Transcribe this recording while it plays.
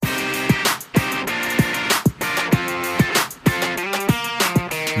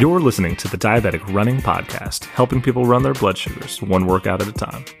You're listening to the Diabetic Running Podcast, helping people run their blood sugars one workout at a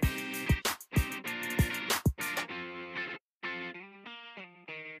time.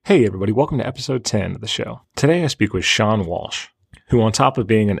 Hey everybody, welcome to episode 10 of the show. Today I speak with Sean Walsh, who on top of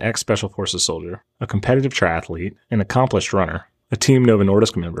being an ex-Special Forces soldier, a competitive triathlete, an accomplished runner, a Team Novo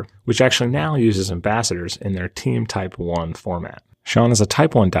Nordisk member, which actually now uses ambassadors in their Team Type 1 format. Sean is a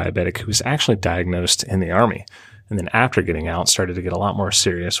Type 1 diabetic who was actually diagnosed in the Army, and then after getting out, started to get a lot more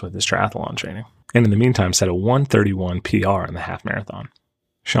serious with his triathlon training. And in the meantime, set a 1:31 PR in the half marathon.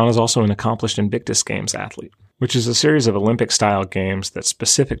 Sean is also an accomplished Invictus Games athlete, which is a series of Olympic-style games that's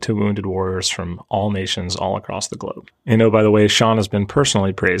specific to wounded warriors from all nations all across the globe. And oh, by the way, Sean has been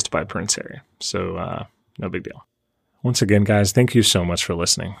personally praised by Prince Harry, so no big deal. Once again, guys, thank you so much for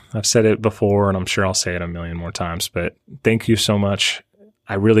listening. I've said it before, and I'm sure I'll say it a million more times, but thank you so much.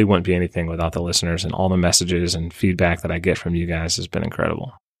 I really wouldn't be anything without the listeners, and all the messages and feedback that I get from you guys has been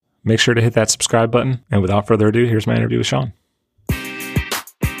incredible. Make sure to hit that subscribe button, and without further ado, here's my interview with Sean.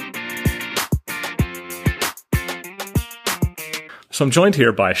 So I'm joined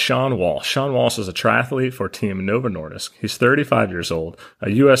here by Sean Walsh. Sean Walsh is a triathlete for Team Novo Nordisk. He's 35 years old, a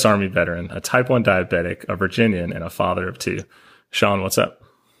U.S. Army veteran, a Type 1 diabetic, a Virginian, and a father of two. Sean, what's up?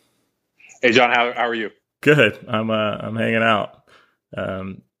 Hey, John, how are you? Good. I'm hanging out.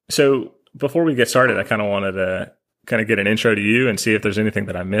 So before we get started, I kind of wanted to kind of get an intro to you and see if there's anything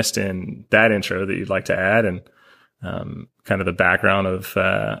that I missed in that intro that you'd like to add, and kind of the background of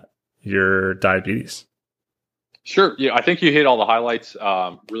your diabetes. Sure. Yeah, I think you hit all the highlights.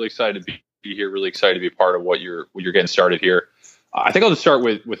 Really excited to be here. Really excited to be part of what you're getting started here. I think I'll just start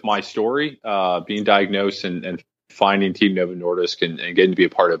with my story, being diagnosed and finding Team Novo Nordisk and getting to be a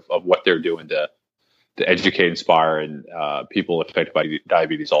part of what they're doing to educate, inspire, and people affected by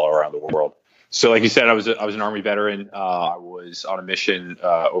diabetes all around the world. So, like you said, I was an Army veteran. I was on a mission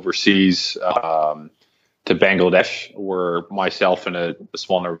overseas to Bangladesh, where myself and a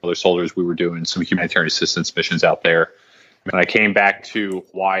small number of other soldiers, we were doing some humanitarian assistance missions out there. And I came back to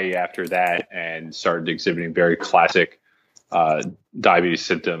Hawaii after that and started exhibiting very classic diabetes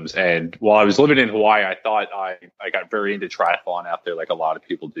symptoms. And while I was living in Hawaii, I thought I got very into triathlon out there, like a lot of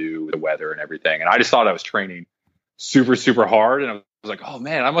people do, with the weather and everything. And I just thought I was training super, super hard. And I was like, oh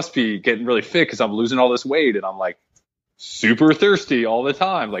man, I must be getting really fit because I'm losing all this weight. And I'm like super thirsty all the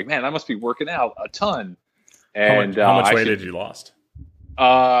time. Like, man, I must be working out a ton. And how much weight did you lost?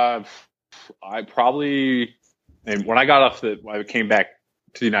 I probably, and when I got off I came back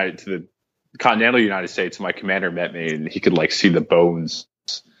to the continental United States, my commander met me and he could like see the bones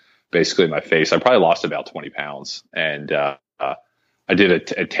basically in my face. I probably lost about 20 pounds. And I did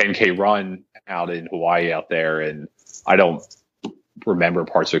a 10K run out in Hawaii out there, and I don't remember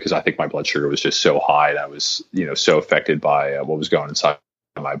parts of it because I think my blood sugar was just so high and I was, so affected by what was going inside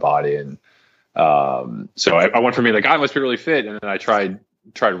my body. And so I went from being like, I must be really fit. And then I tried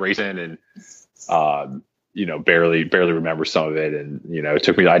racing and, barely remember some of it. And, it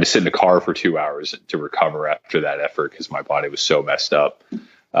took me, I had to sit in the car for 2 hours to recover after that effort because my body was so messed up.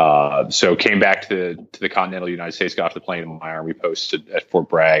 So came back to the continental United States, got off the plane in my Army post at Fort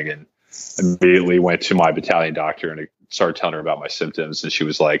Bragg, and immediately went to my battalion doctor and started telling her about my symptoms. And she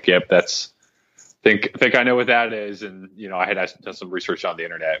was like, yep, think I know what that is. And, I had done some research on the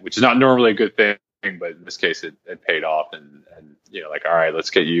internet, which is not normally a good thing, but in this case it paid off, and like, all right, let's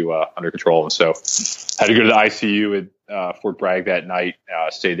get you under control. And so had to go to the ICU at Fort Bragg that night,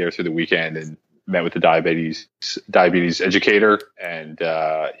 stayed there through the weekend and met with the diabetes educator. And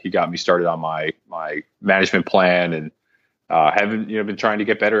he got me started on my management plan, and haven't, been trying to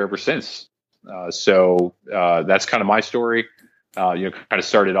get better ever since. So that's kind of my story. Kind of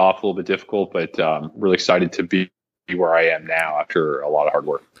started off a little bit difficult, but really excited to be where I am now after a lot of hard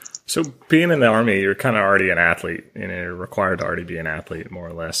work. So being in the Army, you're kind of already an athlete, and you're required to already be an athlete more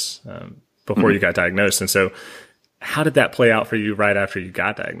or less before you got diagnosed. And so how did that play out for you right after you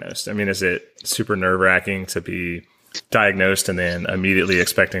got diagnosed? I mean, is it super nerve-wracking to be diagnosed and then immediately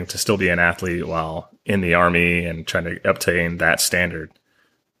expecting to still be an athlete while in the Army and trying to obtain that standard?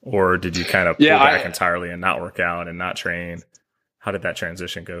 Or did you kind of pull back entirely and not work out and not train? How did that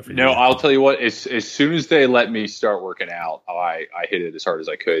transition go for you? No, I'll tell you what, as soon as they let me start working out, I hit it as hard as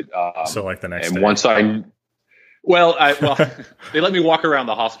I could. So like the next and day? Once they let me walk around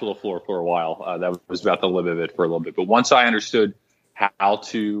the hospital floor for a while. That was about the limit of it for a little bit. But once I understood how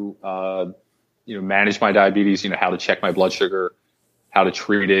to, manage my diabetes, how to check my blood sugar, how to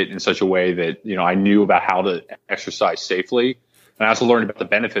treat it in such a way that, I knew about how to exercise safely. And I also learned about the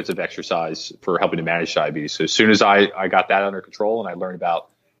benefits of exercise for helping to manage diabetes. So as soon as I got that under control and I learned about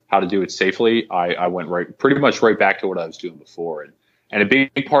how to do it safely, I went pretty much right back to what I was doing before. And a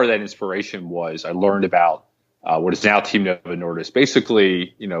big part of that inspiration was I learned about what is now Team Novo Nordisk,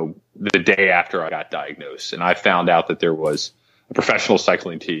 basically, the day after I got diagnosed. And I found out that there was a professional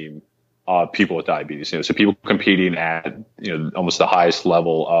cycling team of people with diabetes, so people competing at, almost the highest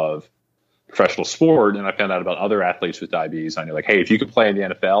level of professional sport. And I found out about other athletes with diabetes. I knew, like, hey, if you can play in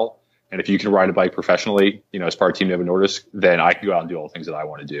the NFL and if you can ride a bike professionally, as part of Team Novo Nordisk, then I can go out and do all the things that I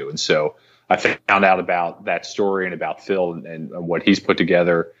want to do. And so I found out about that story and about Phil and what he's put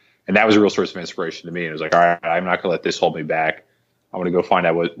together. And that was a real source of inspiration to me. And it was like, all right, I'm not going to let this hold me back. I want to go find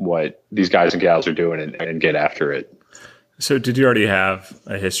out what these guys and gals are doing and get after it. So did you already have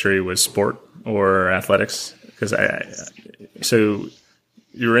a history with sport or athletics? Because so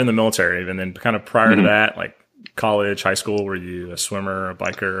you were in the military, and then kind of prior to that, like college, high school, were you a swimmer, a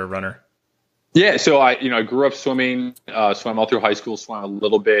biker, a runner? Yeah, so I grew up swimming, swam all through high school, swam a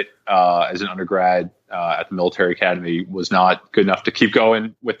little bit as an undergrad at the military academy. Was not good enough to keep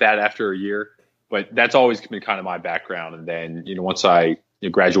going with that after a year, but that's always been kind of my background. And then once I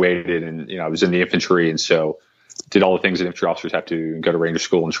graduated, and I was in the infantry, and so did all the things that infantry officers have to, go to ranger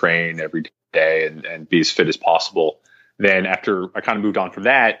school and train every day and be as fit as possible. Then after I kind of moved on from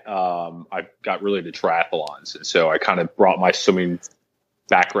that, I got really into triathlons. And so I kind of brought my swimming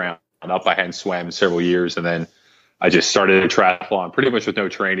background up. I hadn't swam in several years. And then I just started a triathlon pretty much with no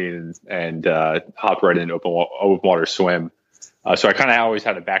training and hopped right into open water swim. So I kind of always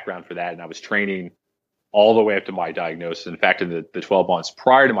had a background for that. And I was training all the way up to my diagnosis. In fact, in the 12 months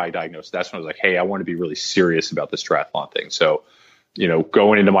prior to my diagnosis, that's when I was like, hey, I want to be really serious about this triathlon thing. So,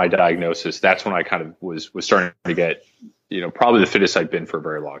 going into my diagnosis, that's when I kind of was starting to get, probably the fittest I'd been for a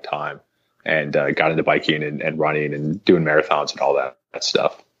very long time, and got into biking and running and doing marathons and all that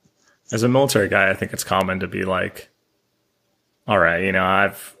stuff. As a military guy, I think it's common to be like, all right,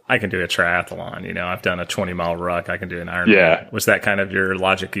 I can do a triathlon, I've done a 20-mile ruck, I can do an Ironman. Yeah. Was that kind of your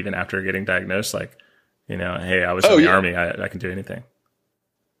logic even after getting diagnosed? Like, hey, I was in the Army, I can do anything.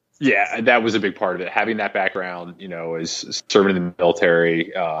 Yeah, that was a big part of it. Having that background, as serving in the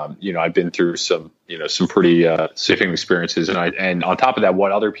military, I've been through some pretty significant experiences, and on top of that,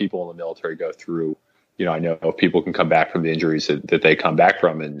 what other people in the military go through. I know if people can come back from the injuries that they come back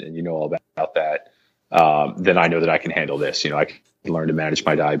from, and all about that, then I know that I can handle this. I can learn to manage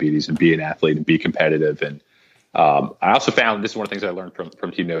my diabetes and be an athlete and be competitive. And I also found, this is one of the things I learned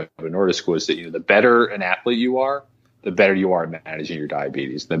from Team Novo Nordisk, was that the better an athlete you are, the better you are at managing your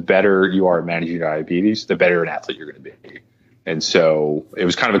diabetes. The better you are at managing your diabetes, the better an athlete you're going to be. And so it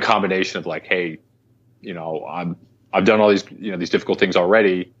was kind of a combination of like, hey, I've done all these, these difficult things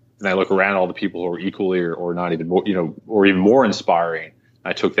already. And I look around at all the people who are equally or not even more, or even more inspiring.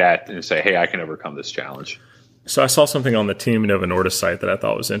 I took that and say, hey, I can overcome this challenge. So I saw something on the Team Novo Nordisk site that I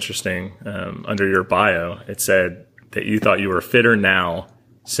thought was interesting. Under your bio, it said that you thought you were fitter now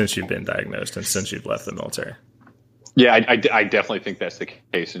since you've been diagnosed and since you've left the military. Yeah, I definitely think that's the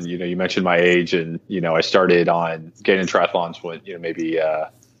case. And, you mentioned my age, and, I started on getting in triathlons when, maybe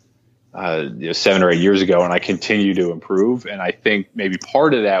 7 or 8 years ago, and I continue to improve. And I think maybe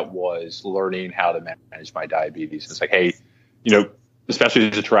part of that was learning how to manage my diabetes. It's like, hey, especially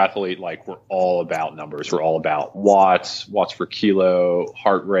as a triathlete, like, we're all about numbers. We're all about watts per kilo,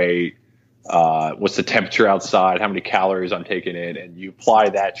 heart rate, what's the temperature outside, how many calories I'm taking in, and you apply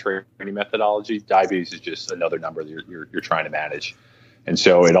that training methodology. Diabetes is just another number that you're trying to manage. And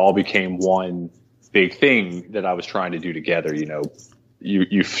so it all became one big thing that I was trying to do together.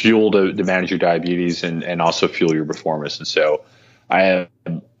 You fuel to manage your diabetes and also fuel your performance. And so I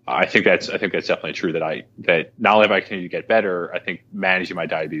think that's definitely true, that not only have I continued to get better, I think managing my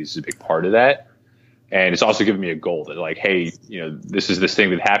diabetes is a big part of that. And it's also given me a goal that, like, hey, this is this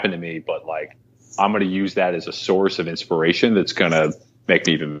thing that happened to me, but, like, I'm going to use that as a source of inspiration that's going to make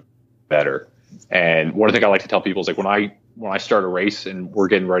me even better. And one thing I like to tell people is, like, when I start a race and we're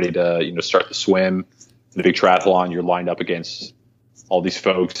getting ready to, start the swim, the big triathlon, you're lined up against all these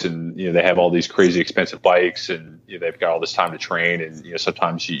folks, and, they have all these crazy expensive bikes, and they've got all this time to train, and,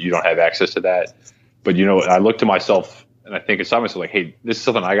 sometimes you don't have access to that. But, I look to myself, and I think inside myself, like, hey, this is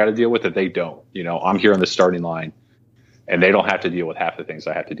something I got to deal with that they don't. I'm here on the starting line, and they don't have to deal with half the things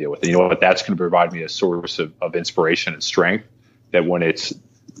I have to deal with. And you know what? That's going to provide me a source of inspiration and strength, that when it's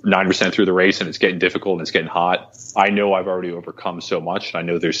 9% through the race and it's getting difficult and it's getting hot, I know I've already overcome so much. And I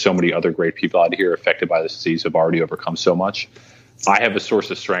know there's so many other great people out here affected by this disease who have already overcome so much. I have a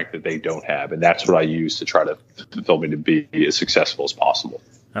source of strength that they don't have. And that's what I use to try to fulfill me to be as successful as possible.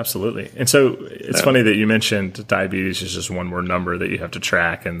 Absolutely. And so it's funny that you mentioned diabetes is just one more number that you have to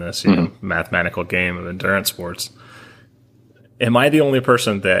track in this mathematical game of endurance sports. Am I the only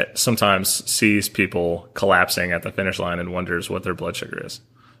person that sometimes sees people collapsing at the finish line and wonders what their blood sugar is?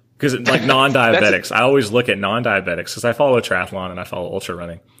 Because like non-diabetics, I always look at non-diabetics because I follow triathlon and I follow ultra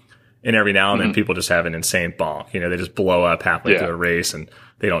running. And every now and then people just have an insane bonk. They just blow up halfway through a race and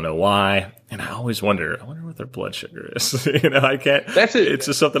they don't know why. And I always wonder what their blood sugar is. I can't. That's it. It's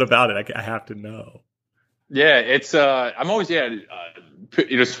just something about it. I have to know. Yeah, it's. I'm always.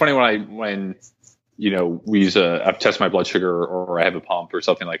 It's funny when we use I test my blood sugar or I have a pump or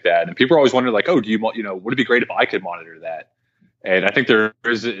something like that, and people are always wondering like, oh, do you would it be great if I could monitor that? And I think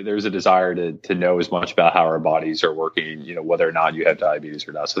there's a desire to know as much about how our bodies are working, whether or not you have diabetes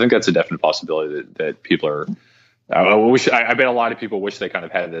or not. So I think that's a definite possibility that people are. I bet a lot of people wish they kind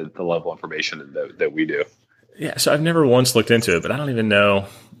of had the level of information that we do. Yeah, so I've never once looked into it, but I don't even know.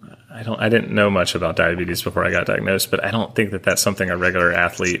 I didn't know much about diabetes before I got diagnosed, but I don't think that that's something a regular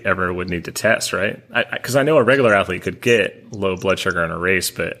athlete ever would need to test, right? Because I know a regular athlete could get low blood sugar in a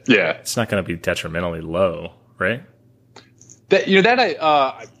race, but it's not going to be detrimentally low, right? I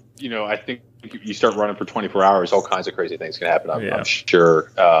think you start running for 24 hours, all kinds of crazy things can happen. I'm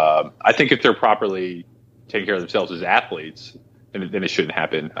sure. I think if they're properly taking care of themselves as athletes, then it shouldn't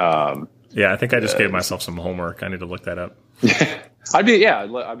happen. I think I just gave myself some homework. I need to look that up. I'm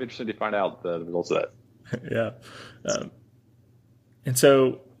interested to find out the results of that. And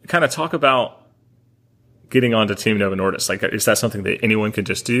so kind of talk about getting onto Team Novo Nordisk. Like, is that something that anyone can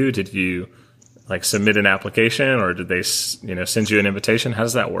just do? Did you submit an application or did they, send you an invitation? How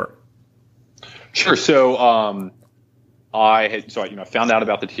does that work? Sure. So, I found out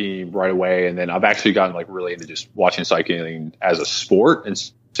about the team right away, and then I've actually gotten really into just watching cycling as a sport. And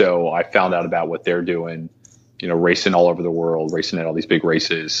so I found out about what they're doing, racing all over the world, racing at all these big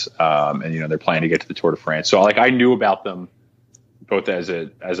races. And, they're planning to get to the Tour de France. So I knew about them both as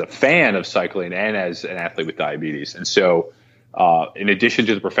a fan of cycling and as an athlete with diabetes. And so, in addition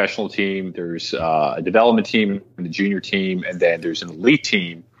to the professional team, there's a development team and a junior team, and then there's an elite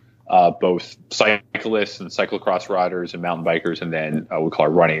team, both cyclists and cyclocross riders and mountain bikers, and then we call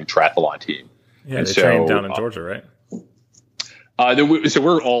our running and triathlon team. Yeah, and they train down in Georgia, right? So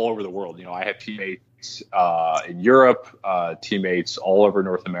we're all over the world. I have teammates in Europe, teammates all over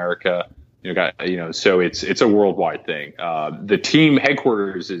North America. So it's a worldwide thing. The team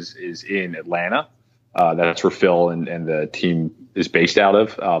headquarters is in Atlanta. That's where Phil and the team is based out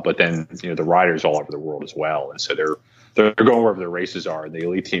of. But then the riders all over the world as well, and so they're going wherever the races are. And the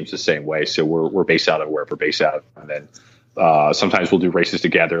elite team's the same way. So we're based out of wherever we're based out of, and then sometimes we'll do races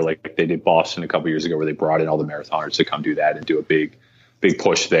together, like they did Boston a couple years ago, where they brought in all the marathoners to come do that and do a big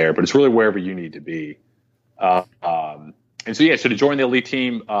push there. But it's really wherever you need to be. And so to join the elite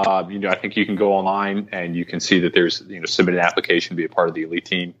team, I think you can go online and you can see that there's submit an application to be a part of the elite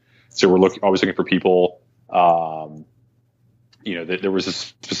team. So we're always looking for people. There was a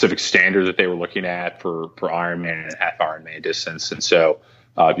specific standard that they were looking at for Ironman and half Ironman distance, and so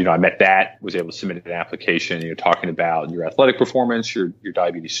I met that, was able to submit an application, talking about your athletic performance, your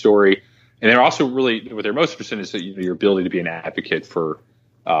diabetes story, and they're also really what they're most interested in is that your ability to be an advocate for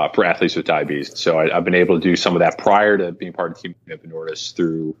athletes with diabetes. So I've been able to do some of that prior to being part of Team Novo Nordisk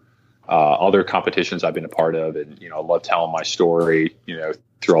through other competitions I've been a part of, and I love telling my story,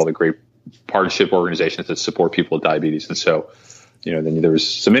 through all the great partnership organizations that support people with diabetes. And so, then there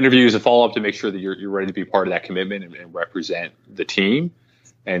was some interviews and follow up to make sure that you're ready to be part of that commitment and represent the team.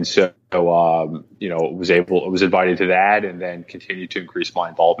 And so, was invited to that, and then continued to increase my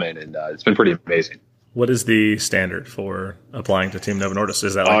involvement, and it's been pretty amazing. What is the standard for applying to Team Novo Nordisk?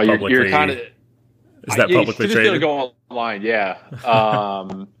 Is that publicly? You're kind of. Is that publicly traded? Just go online, yeah.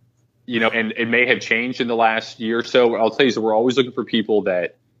 And it may have changed in the last year or so. I'll tell you, so we're always looking for people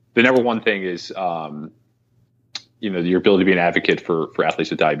that the number one thing is, your ability to be an advocate for athletes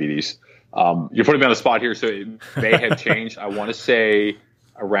with diabetes. You're putting me on the spot here, so it may have changed. I want to say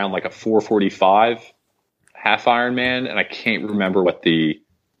around like a 4:45 half Ironman, and I can't remember what the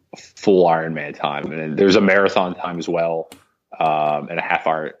full Ironman time. And there's a marathon time as well, and a half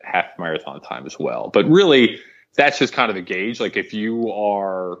marathon time as well. But really, that's just kind of a gauge. Like if you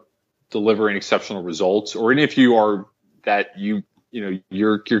are delivering exceptional results, or even if you are that you're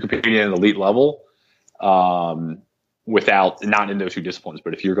competing at an elite level, without not in those two disciplines,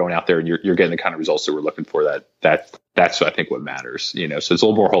 but if you're going out there and you're getting the kind of results that we're looking for, that's I think what matters. So it's a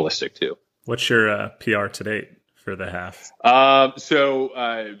little more holistic too. What's your PR to date for the half? So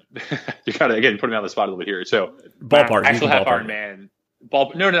you kind of again putting me on the spot a little bit here. So ballpark, actual half Ironman.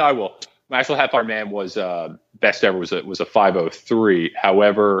 No, I will. My actual half Ironman was best ever was a 5:03.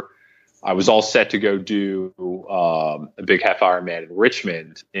 However, I was all set to go do a big half Ironman in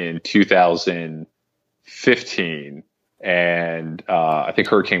Richmond in 2015. and I think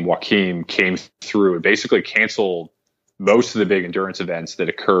Hurricane Joaquin came through and basically canceled most of the big endurance events that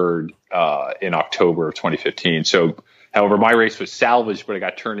occurred in October of 2015. So, however, my race was salvaged, but it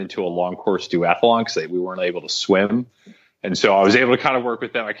got turned into a long course duathlon because we weren't able to swim. And so I was able to kind of work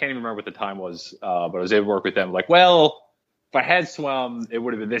with them. I can't even remember what the time was, but I was able to work with them. Like, well, if I had swum, it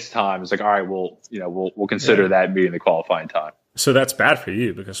would have been this time. It's like, all right, we'll consider that meeting the qualifying time. So that's bad for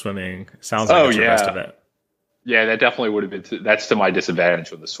you because swimming sounds like it's your best event. Yeah, that definitely would have been. That's to my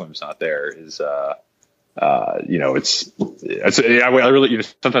disadvantage when the swim's not there. Is I really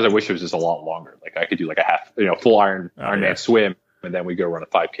sometimes I wish it was just a lot longer. Like I could do like a half, full Ironman swim, and then we go run a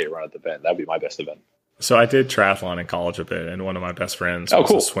 5K run at the bend. That'd be my best event. So I did triathlon in college a bit, and one of my best friends was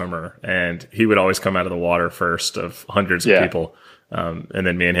a swimmer, and he would always come out of the water first of hundreds of people, and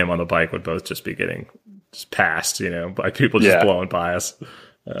then me and him on the bike would both just be getting just passed, by people just blowing by us.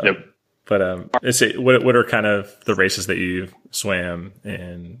 Yep. But what are kind of the races that you swam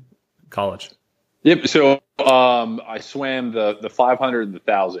in college? Yep. So I swam the 500 and the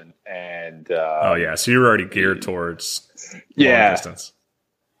 1,000, and so you were already geared towards long distance.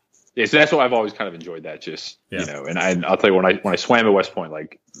 Yeah, so that's why I've always kind of enjoyed that. And I'll tell you, when I swam at West Point,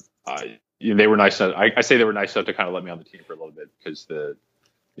 like they were nice enough. I say they were nice enough to kind of let me on the team for a little bit because I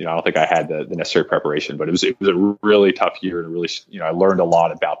don't think I had the necessary preparation, but it was a really tough year, and really, I learned a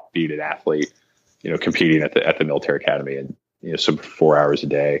lot about being an athlete, competing at the military academy, and so 4 hours a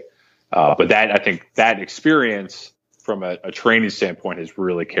day. But I think that experience from a training standpoint has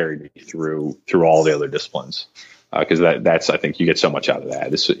really carried me through all the other disciplines. Because that's I think you get so much out of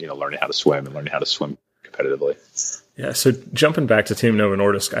that. It's learning how to swim and learning how to swim competitively. Yeah. So jumping back to Team Novo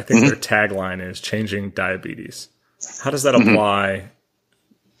Nordisk, I think their tagline is changing diabetes. How does that apply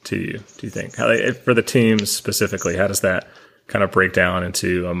to you? Do you think for the teams specifically? How does that kind of break down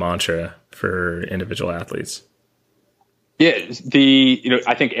into a mantra for individual athletes? Yeah,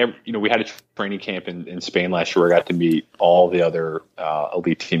 I think we had a training camp in Spain last year where I got to meet all the other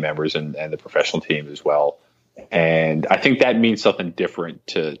elite team members and the professional team as well. And I think that means something different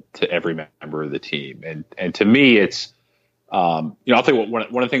to every member of the team. And to me, it's, I'll tell you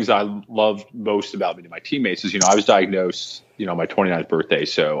what, one of the things I loved most about meeting my teammates is, I was diagnosed, my 29th birthday.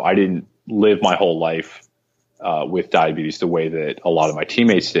 So I didn't live my whole life with diabetes the way that a lot of my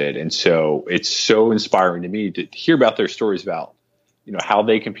teammates did. And so it's so inspiring to me to hear about their stories about, how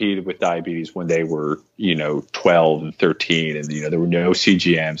they competed with diabetes when they were, 12 and 13 and, there were no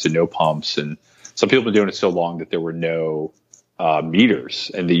CGMs and no pumps. And some people have been doing it so long that there were no meters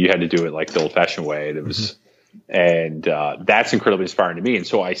and that you had to do it like the old fashioned way. And it was, and that's incredibly inspiring to me. And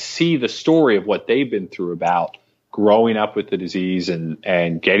so I see the story of what they've been through about growing up with the disease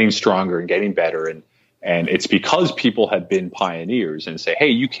and getting stronger and getting better. And it's because people have been pioneers and say, hey,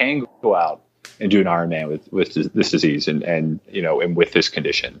 you can go out and do an Ironman with this disease and with this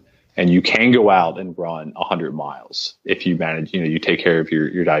condition. And you can go out and run 100 miles if you manage, you take care of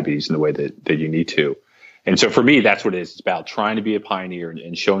your diabetes in the way that you need to. And so for me, that's what it is. It's about trying to be a pioneer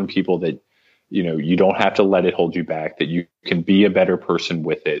and showing people that, you don't have to let it hold you back, that you can be a better person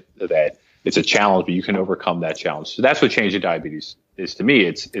with it, that it's a challenge, but you can overcome that challenge. So that's what changing diabetes is to me.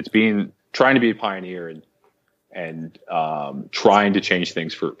 It's trying to be a pioneer and trying to change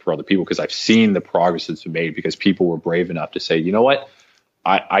things for other people, because I've seen the progress that's been made because people were brave enough to say, you know what?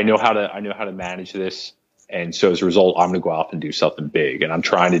 I know how to manage this. And so as a result, I'm going to go out and do something big. And I'm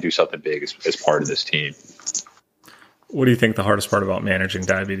trying to do something big as part of this team. What do you think the hardest part about managing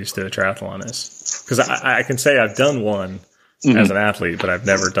diabetes to a triathlon is? Because I can say I've done one as an athlete, but I've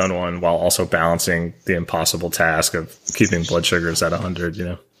never done one while also balancing the impossible task of keeping blood sugars at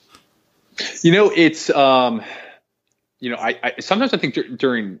 100, It's, I sometimes I think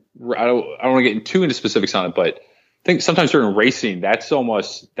during, I don't want to get too into specifics on it, but I think sometimes during racing, that's a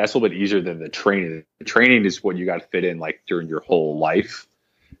little bit easier than the training. The training is what you got to fit in like during your whole life,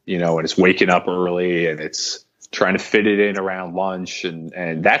 and it's waking up early and it's trying to fit it in around lunch.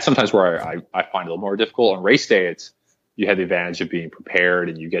 And that's sometimes where I find it a little more difficult. On race day, you have the advantage of being prepared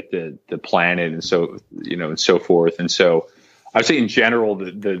and you get the plan in and so, and so forth. And so I would say in general,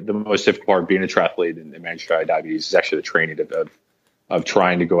 the most difficult part of being a triathlete and managing diabetes is actually the training of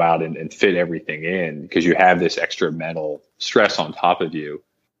trying to go out and fit everything in, because you have this extra mental stress on top of you.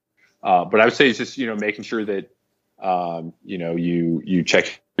 But I would say it's just, making sure that, you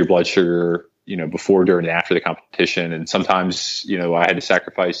check your blood sugar, before, during, and after the competition. And sometimes, I had to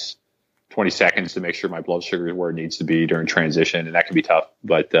sacrifice 20 seconds to make sure my blood sugar is where it needs to be during transition. And that can be tough,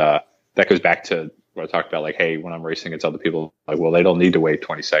 but that goes back to what I talked about. Like, hey, when I'm racing against other people, like, well, they don't need to wait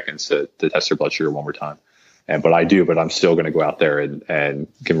 20 seconds to test their blood sugar one more time. But I do, but I'm still going to go out there and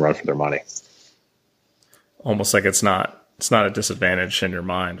can run for their money. almost like it's not a disadvantage in your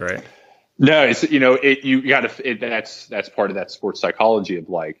mind, right? No, it's, you got to, that's part of that sports psychology of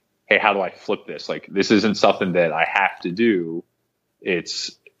like, hey, how do I flip this? Like, this isn't something that I have to do.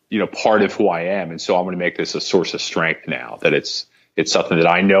 It's, part of who I am. And so I'm going to make this a source of strength now, that it's something that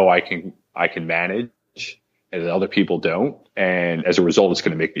I know I can manage and that other people don't. And as a result, it's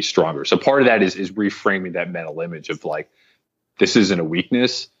going to make me stronger. So part of that is reframing that mental image of like, this isn't a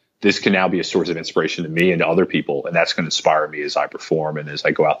weakness. This can now be a source of inspiration to me and to other people. And that's going to inspire me as I perform and as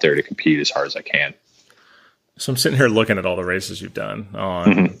I go out there to compete as hard as I can. So I'm sitting here looking at all the races you've done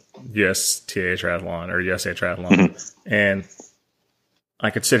on USTA Triathlon or USA Triathlon. And I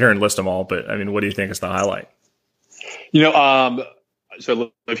could sit here and list them all, but I mean, what do you think is the highlight? So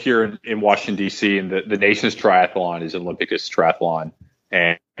I live here in Washington, D.C., and the nation's triathlon is an Olympicus triathlon.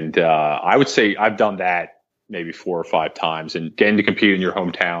 And I would say I've done that maybe 4 or 5 times, and getting to compete in your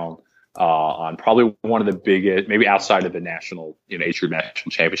hometown on probably one of the biggest, maybe outside of the national, age group national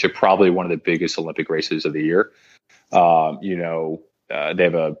championship, probably one of the biggest Olympic races of the year. They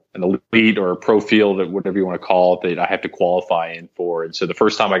have an elite or a pro field, or whatever you want to call it, that I have to qualify in for. And so the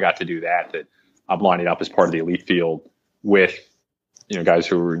first time I got to do that I'm lining up as part of the elite field with, guys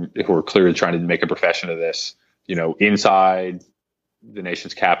who are clearly trying to make a profession of this, inside the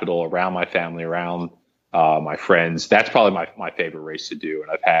nation's capital, around my family, around my friends. That's probably my favorite race to do.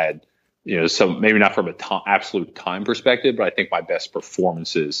 And I've had, so maybe not from an absolute time perspective, but I think my best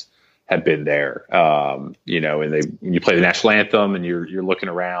performances have been there. And when you play the national anthem and you're looking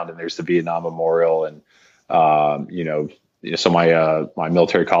around and there's the Vietnam Memorial and, so my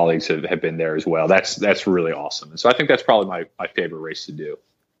military colleagues have been there as well. That's really awesome. And so I think that's probably my favorite race to do.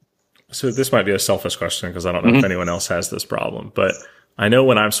 So this might be a selfish question because I don't know if anyone else has this problem, but I know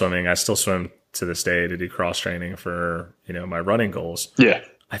when I'm swimming, I still swim to this day to do cross training for, my running goals. Yeah.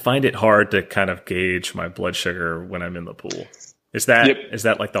 I find it hard to kind of gauge my blood sugar when I'm in the pool. Is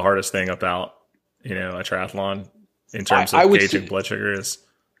that like the hardest thing about, a triathlon in terms of gauging blood sugar is?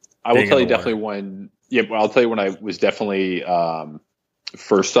 I will tell you definitely I'll tell you when I was definitely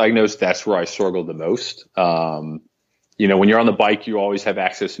first diagnosed, that's where I struggled the most. When you're on the bike, you always have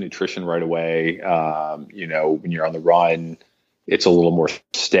access to nutrition right away. When you're on the run, it's a little more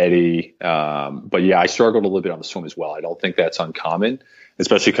steady. But yeah, I struggled a little bit on the swim as well. I don't think that's uncommon,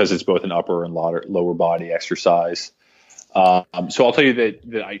 especially because it's both an upper and lower body exercise. So I'll tell you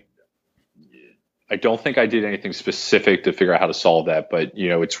that I don't think I did anything specific to figure out how to solve that, but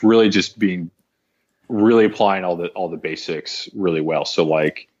it's really just really applying all the basics really well. So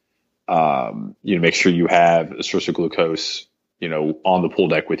like, make sure you have a source of glucose, on the pool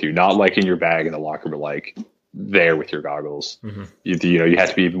deck with you, not like in your bag in the locker, but like there with your goggles. Mm-hmm. You have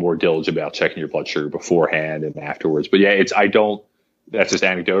to be even more diligent about checking your blood sugar beforehand and afterwards. But yeah, that's just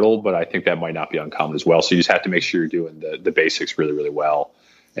anecdotal, but I think that might not be uncommon as well. So you just have to make sure you're doing the basics really, really well.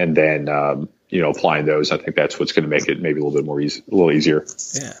 And then, applying those, I think that's what's going to make it maybe a little bit a little easier.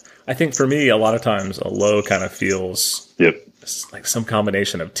 Yeah. I think for me, a lot of times a low kind of feels like some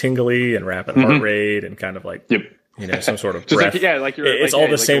combination of tingly and rapid heart rate and kind of like, some sort of breath. It's all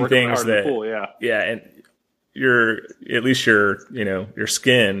the same things that, pool, and at least your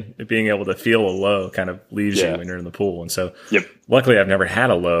skin being able to feel a low kind of leaves you when you're in the pool. And so luckily I've never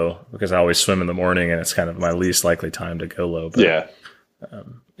had a low because I always swim in the morning and it's kind of my least likely time to go low. But,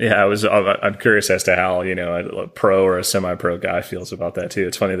 I'm curious as to how, a pro or a semi-pro guy feels about that too.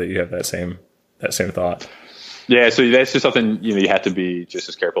 It's funny that you have that same thought. Yeah. So that's just something, you have to be just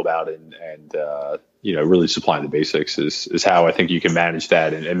as careful about and really supplying the basics is how I think you can manage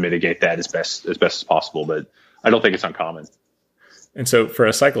that and mitigate that as best as possible. But I don't think it's uncommon. And so for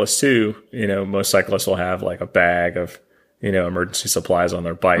a cyclist too, most cyclists will have like a bag of, emergency supplies on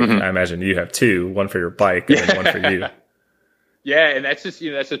their bike. Mm-hmm. I imagine you have 2, one for your bike and then one for you. Yeah, and that's just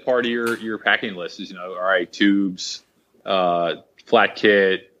part of your packing list is all right, tubes, flat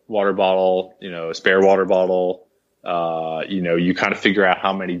kit, water bottle, a spare water bottle. You kind of figure out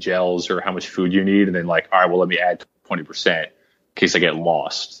how many gels or how much food you need, and then like, all right, well, let me add 20% in case I get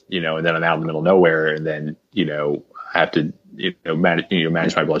lost, and then I'm out in the middle of nowhere, and then I have to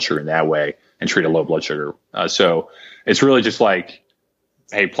manage my blood sugar in that way and treat a low blood sugar. So it's really just like,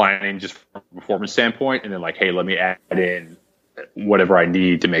 hey, planning just from a performance standpoint, and then like, hey, let me add in whatever I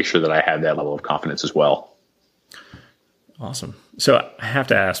need to make sure that I have that level of confidence as well. Awesome. So I have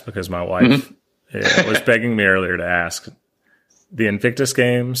to ask because my wife was begging me earlier to ask the Invictus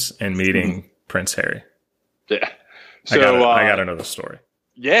Games and meeting Prince Harry. Yeah. So I got to know the story.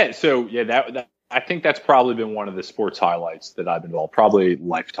 Yeah. So that I think that's probably been one of the sports highlights that I've been involved, probably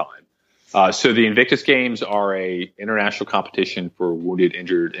lifetime. So the Invictus Games are a international competition for wounded,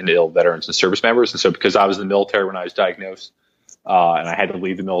 injured, and ill veterans and service members. And so because I was in the military when I was diagnosed, and I had to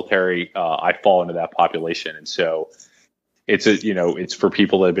leave the military, I fall into that population. And so it's for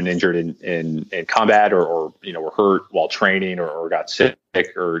people that have been injured in combat or were hurt while training or got sick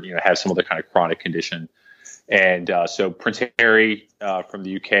or, have some other kind of chronic condition. And so Prince Harry from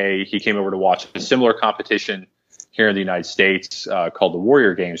the UK, he came over to watch a similar competition here in the United States called the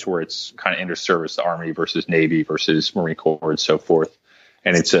Warrior Games, where it's kind of inter-service, the Army versus Navy versus Marine Corps and so forth.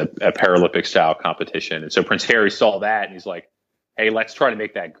 And it's a Paralympic style competition. And so Prince Harry saw that and he's like, hey, let's try to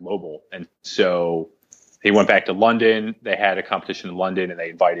make that global. And so he went back to London. They had a competition in London and they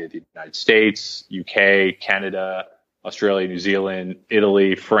invited the United States, UK, Canada, Australia, New Zealand,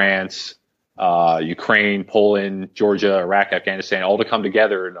 Italy, France, Ukraine, Poland, Georgia, Iraq, Afghanistan, all to come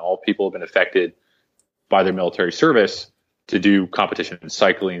together, and all people have been affected by their military service to do competition in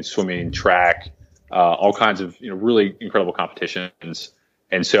cycling, swimming, track, all kinds of really incredible competitions.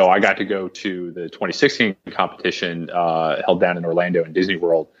 And so I got to go to the 2016 competition held down in Orlando in Disney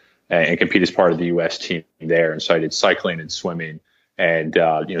World and compete as part of the U.S. team there. And so I did cycling and swimming, and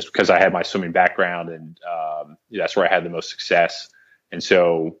it's because I had my swimming background, and that's where I had the most success. And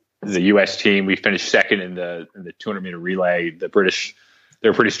so the U.S. team, we finished second in the 200-meter relay. The British,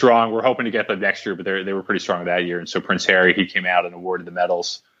 they're pretty strong. We're hoping to get them next year, but they were pretty strong that year. And so Prince Harry, he came out and awarded the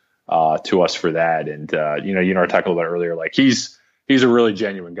medals to us for that. And you were talking about earlier, like he's a really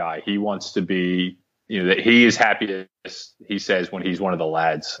genuine guy. He wants to be, that he is happy, as he says, when he's one of the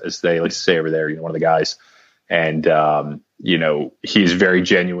lads, as they like to say over there, one of the guys. And he's very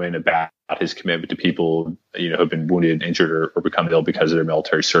genuine about his commitment to people who have been wounded, injured, or become ill because of their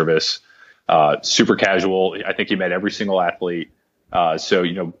military service. Super casual. I think he met every single athlete.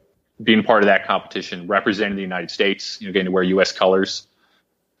 So, being part of that competition, representing the United States, getting to wear U.S. colors.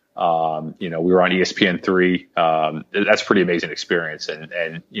 We were on ESPN3. That's a pretty amazing experience.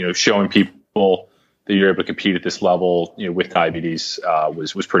 And showing people that you're able to compete at this level, with diabetes,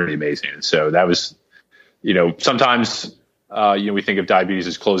 was pretty amazing. And so that was, sometimes, we think of diabetes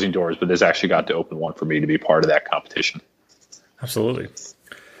as closing doors, but this actually got to open one for me to be part of that competition. Absolutely.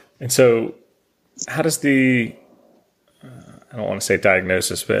 And so how does I don't want to say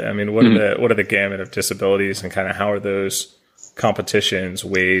diagnosis, but I mean, what are the gamut of disabilities, and kind of how are those competitions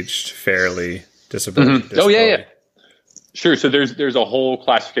waged fairly? Disability. Oh yeah. Sure. So there's a whole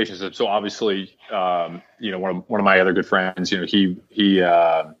classification system. So obviously, one of my other good friends, he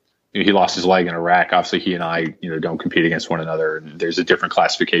lost his leg in Iraq. Obviously, he and I, don't compete against one another, and there's a different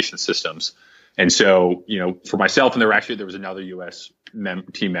classification systems. And so, for myself, and there was another U.S.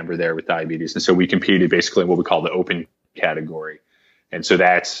 team member there with diabetes, and so we competed basically in what we call the open category. And so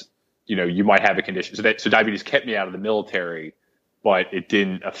that's, you might have a condition. So diabetes kept me out of the military, but it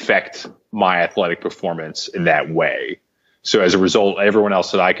didn't affect my athletic performance in that way. So as a result, everyone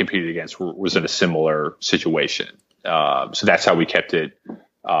else that I competed against was in a similar situation. So that's how we kept it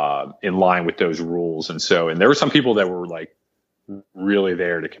in line with those rules. And there were some people that were like really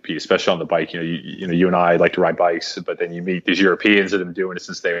there to compete, especially on the bike. You and I like to ride bikes, but then you meet these Europeans that have been doing it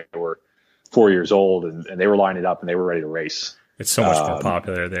since they were 4 years old, and they were lining up and they were ready to race. It's so much more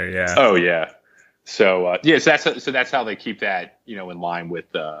popular there. Yeah. Oh yeah. So that's how they keep that, in line with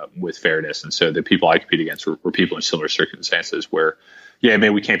fairness. And so the people I compete against were people in similar circumstances where, maybe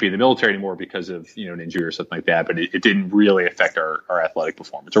we can't be in the military anymore because of, an injury or something like that, but it didn't really affect our athletic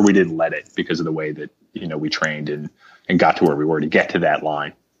performance, or we didn't let it because of the way that, we trained and got to where we were to get to that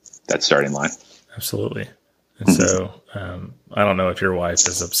line, that starting line. Absolutely. And so, I don't know if your wife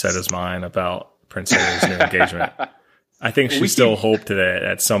is upset as mine about Prince Harry's new engagement. I think she still hoped that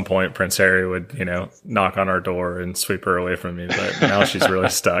at some point Prince Harry would, knock on our door and sweep her away from me, but now she's really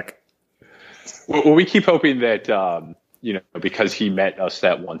stuck. Well, we keep hoping that, because he met us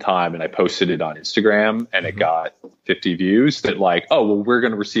that one time and I posted it on Instagram and it got 50 views, that we're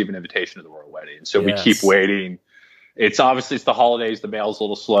going to receive an invitation to the royal wedding. And so we keep waiting. It's the holidays, the mail's a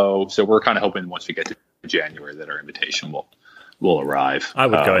little slow. So we're kind of hoping once we get to January that our invitation will arrive. I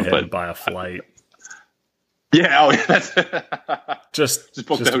would go ahead and buy a flight. Yeah, that's just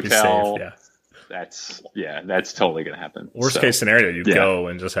book the hotel. Safe, That's totally going to happen. Worst case scenario, you go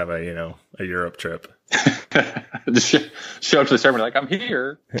and just have a Europe trip. Just show up to the ceremony like, I'm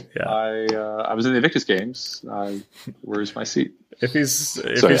here. Yeah. I was in the Invictus Games. Where's my seat? If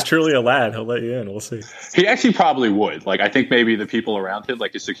he's truly a lad, he'll let you in. We'll see. He actually probably would. I think maybe the people around him,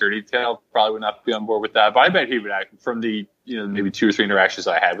 like his security detail, probably would not be on board with that. But I bet he would act, from the maybe 2 or 3 interactions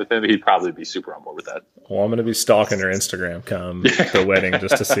I had with him, he'd probably be super on board with that. Well, I'm going to be stalking your Instagram come the wedding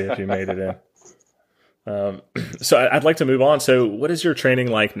just to see if you made it in. So I'd like to move on. So what is your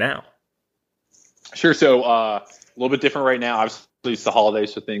training like now? Sure. So a little bit different right now. Obviously, it's the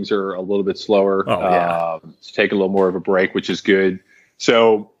holidays, so things are a little bit slower. Oh, yeah. To take a little more of a break, which is good.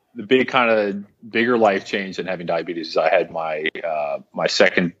 So the bigger life change than having diabetes is I had my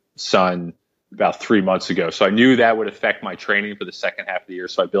second son about 3 months ago. So I knew that would affect my training for the second half of the year.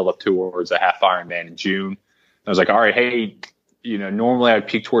 So I built up towards a half Ironman in June. I was like, all right, hey, normally I'd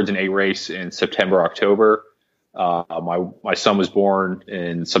peak towards an A race in September, October. My son was born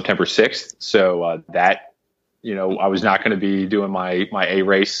in September 6th. So that, I was not going to be doing my A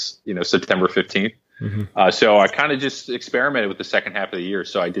race, September 15th. Mm-hmm. So I kind of just experimented with the second half of the year.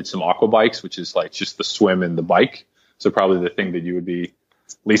 So I did some aqua bikes, which is like just the swim and the bike. So probably the thing that you would be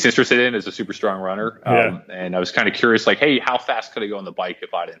least interested in as a super strong runner. And I was kind of curious, like, hey, how fast could I go on the bike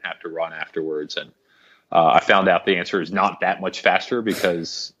if I didn't have to run afterwards? And I found out the answer is not that much faster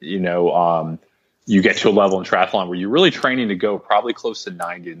because, you get to a level in triathlon where you're really training to go probably close to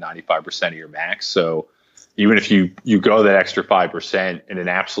 90 to 95% of your max. So even if you go that extra 5% in an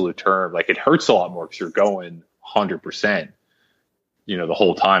absolute term, like it hurts a lot more because you're going 100%, the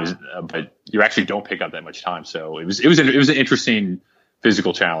whole time, but you actually don't pick up that much time. So it was an interesting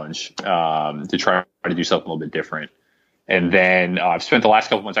physical challenge to try to do something a little bit different. And then I've spent the last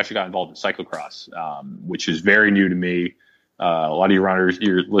couple of months actually got involved in cyclocross, which is very new to me. A lot of your runners,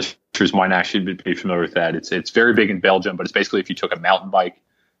 your listeners might actually be familiar with that. It's very big in Belgium, but it's basically if you took a mountain bike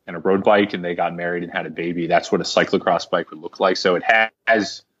and a road bike and they got married and had a baby, that's what a cyclocross bike would look like. So it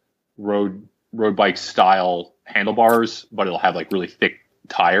has road bike style handlebars, but it'll have like really thick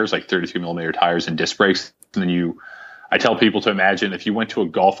tires, like 32 millimeter tires and disc brakes. And then I tell people to imagine if you went to a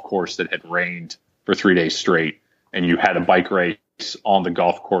golf course that had rained for 3 days straight and you had a bike race on the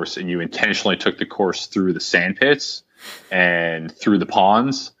golf course and you intentionally took the course through the sand pits and through the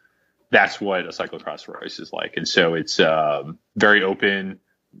ponds, that's what a cyclocross race is like. And so it's very open,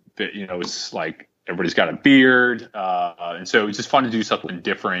 but, it's like everybody's got a beard. And so it's just fun to do something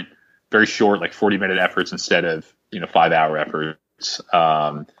different, very short, like 40-minute efforts instead of, 5-hour efforts.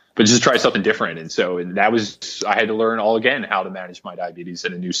 But just try something different. And so I had to learn all again how to manage my diabetes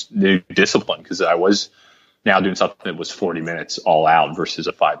in a new discipline because I was now doing something that was 40 minutes all out versus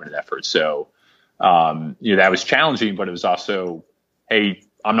a 5-minute effort. So, that was challenging, but it was also, hey,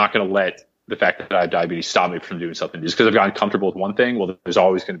 I'm not going to let the fact that I have diabetes stop me from doing something just because I've gotten comfortable with one thing. Well, there's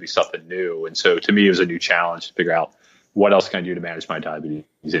always going to be something new. And so to me, it was a new challenge to figure out what else can I do to manage my diabetes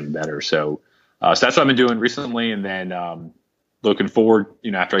even better. So that's what I've been doing recently. And then, looking forward,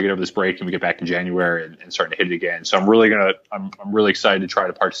 after I get over this break and we get back in January and starting to hit it again. So I'm really excited to try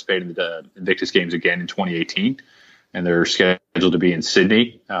to participate in the Invictus Games again in 2018. And they're scheduled to be in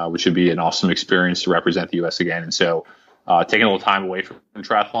Sydney, which would be an awesome experience to represent the U.S. again. And so taking a little time away from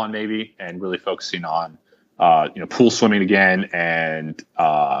triathlon maybe and really focusing on, pool swimming again and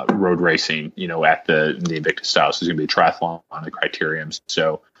road racing, at the Invictus style. So it's going to be a triathlon on the criteriums.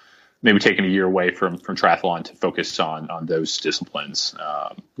 So maybe taking a year away from triathlon to focus on those disciplines,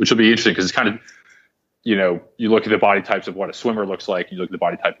 which will be interesting because it's kind of, you look at the body types of what a swimmer looks like, you look at the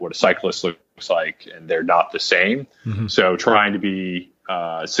body type of what a cyclist looks like, and they're not the same. Mm-hmm. So trying to be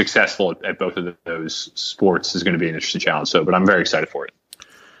successful at both of those sports is going to be an interesting challenge. But I'm very excited for it.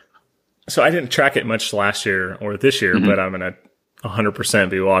 So I didn't track it much last year or this year, mm-hmm. but I'm going to 100%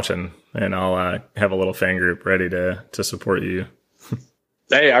 be watching, and I'll have a little fan group ready to support you.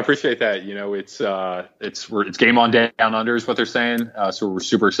 Hey, I appreciate that. It's game on down under is what they're saying. So we're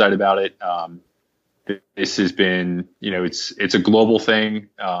super excited about it. This has been, it's a global thing.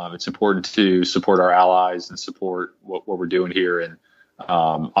 It's important to support our allies and support what we're doing here. And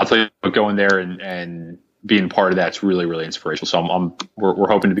I'll tell you, going there and being part of that's really, really inspirational. So we're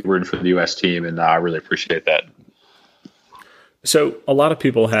hoping to be rooting for the U.S. team, and I really appreciate that. So a lot of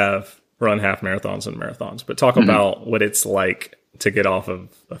people have run half marathons and marathons, but talk mm-hmm. about what it's like to get off of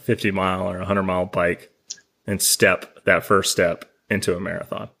a 50-mile or 100-mile bike and step that first step into a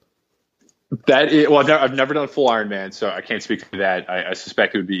marathon. I've never done a full Ironman, so I can't speak to that. I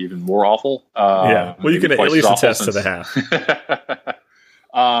suspect it would be even more awful. Yeah, well, you can at least attest to the half.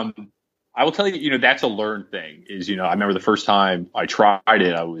 I will tell you, that's a learned thing. I remember the first time I tried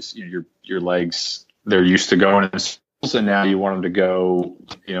it, I was, your legs, they're used to going in circles, and now you want them to go,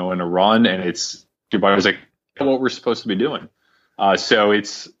 in a run, and your body's like, what we're supposed to be doing. So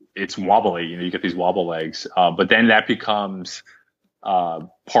it's wobbly, you get these wobble legs, but then that becomes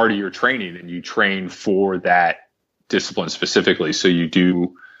part of your training, and you train for that discipline specifically. So you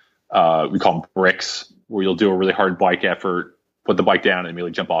do, we call them bricks, where you'll do a really hard bike effort, put the bike down and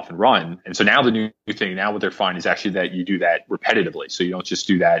immediately jump off and run. And so now the new thing, now what they're finding is actually that you do that repetitively. So you don't just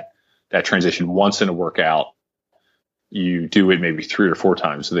do that transition once in a workout, you do it maybe 3 or 4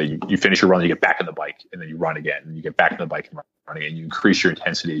 times. So then you finish your run, you get back on the bike, and then you run again, and you get back on the bike and run again. You increase your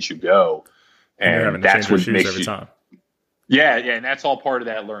intensity as you go, and that's what makes every you. time. Yeah, and that's all part of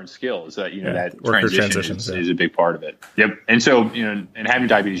that learned skill. Is that that transition is a big part of it. Yep. And so and having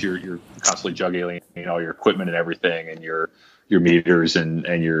diabetes, you're constantly juggling all your equipment and everything, and your meters and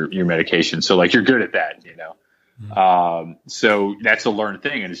your medication. So like you're good at that, So that's a learned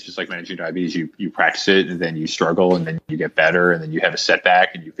thing, and it's just like managing diabetes. You practice it, and then you struggle, and then you get better, and then you have a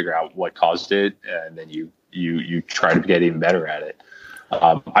setback, and you figure out what caused it, and then you try to get even better at it.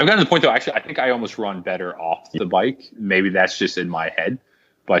 I've gotten to the point though. Actually, I think I almost run better off the bike. Maybe that's just in my head,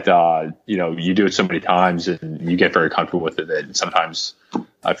 but you do it so many times, and you get very comfortable with it. That sometimes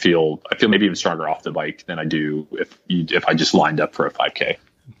I feel maybe even stronger off the bike than I do if I just lined up for a 5K.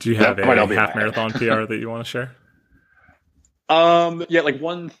 Do you have a half marathon PR that you want to share? Yeah, like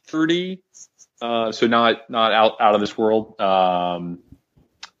 1:30. So not out of this world. But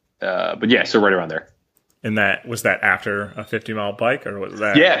yeah, so right around there. And was that after a 50-mile bike, or was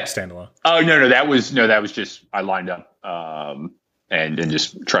that standalone? Oh no, that was just I lined up and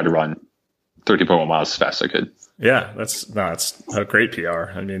just tried to run 13.1 miles as fast as I could. Yeah, that's a great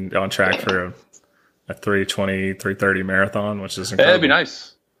PR. I mean, on track for a 3:20, 3:30 marathon, which is incredible. That'd be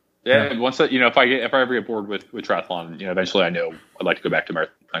nice. Yeah. Once that, if I ever get bored with triathlon, eventually I know I'd like to go back to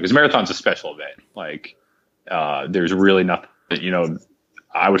marathon, because marathon's a special event. Like, there's really nothing,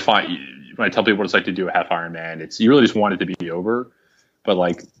 I would find when I tell people what it's like to do a half Ironman, you really just want it to be over, but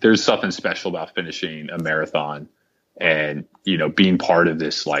like there's something special about finishing a marathon and, being part of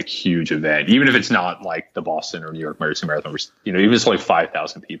this like huge event, even if it's not like the Boston or New York Marathon, even if it's like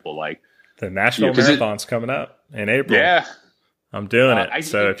 5,000 people, like the Nashville Marathon's coming up in April. Yeah. I'm doing it.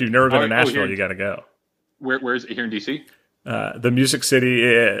 So if you've never been to Nashville, you got to go. Where is it? Here in DC? The Music City.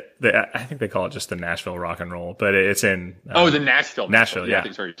 I think they call it just the Nashville Rock and Roll, but it's in. The Nashville. Nashville. Yeah. I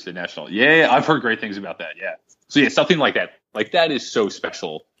think sorry, you said Nashville. Yeah, I've heard great things about that. Yeah. So yeah, something like that. Like that is so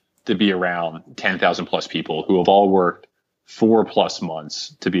special to be around 10,000 plus people who have all worked 4+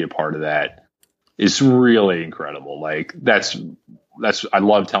 months to be a part of that. Is really incredible. Like that's. I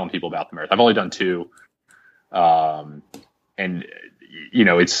love telling people about the marathon. I've only done 2. And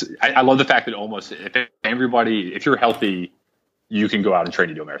I love the fact that almost if you're healthy, you can go out and train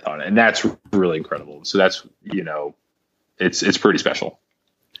to do a marathon, and that's really incredible. So that's it's pretty special.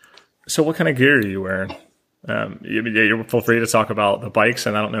 So what kind of gear are you wearing? You feel free to talk about the bikes,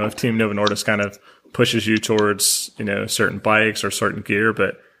 and I don't know if Team Novo Nordisk kind of pushes you towards certain bikes or certain gear,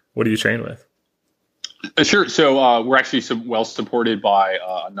 but what do you train with? Sure. So we're actually well supported by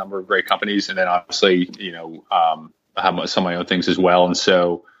a number of great companies, and then obviously I have some of my own things as well. And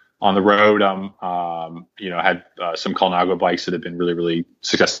so on the road, I had some Colnago bikes that have been really, really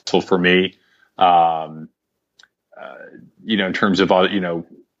successful for me. In terms of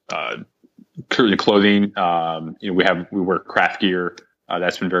clothing, we wear craft gear.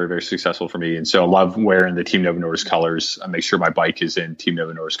 That's been very, very successful for me. And so I love wearing the Team Novo Nordisk colors. I make sure my bike is in Team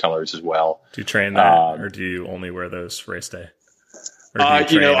Novo Nordisk colors as well. Do you train that, or do you only wear those race day?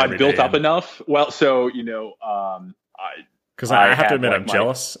 I've built up enough. Well, so because I have to admit, I'm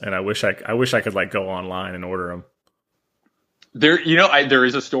jealous, and I wish I could like go online and order them. There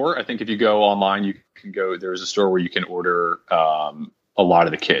is a store. I think if you go online, you can go. There's a store where you can order a lot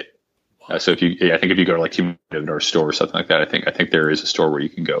of the kit. So I think if you go to like Team Novo Nordisk store or something like that, I think there is a store where you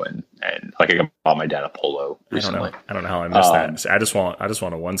can go and like I bought my dad a polo recently. I don't know how I missed that. So I just want a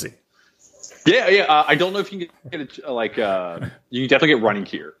onesie. Yeah. I don't know if you can get it you can definitely get running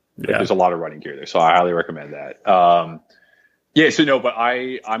gear. Yeah. There's a lot of running gear there, so I highly recommend that. But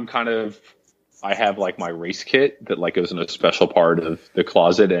I have like my race kit that like goes in a special part of the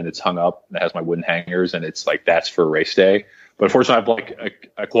closet, and it's hung up and it has my wooden hangers, and it's like that's for race day. But unfortunately, I've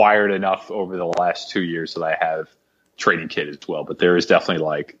like acquired enough over the last 2 years that I have training kit as well. But there is definitely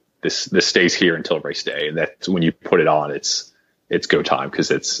like this stays here until race day, and that's when you put it on, it's go time,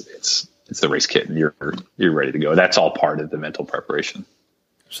 because it's the race kit and you're ready to go. That's all part of the mental preparation.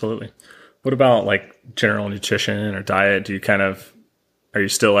 Absolutely. What about like general nutrition or diet? Are you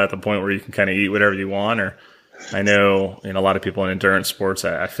still at the point where you can kind of eat whatever you want? Or I know a lot of people in endurance sports,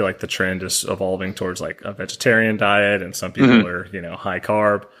 I feel like the trend is evolving towards like a vegetarian diet, and some people are, high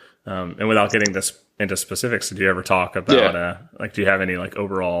carb. And without getting into specifics, do you ever talk about, do you have any like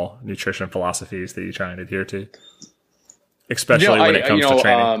overall nutrition philosophies that you try and adhere to? Especially when it comes to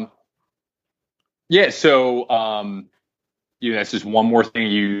training. That's just one more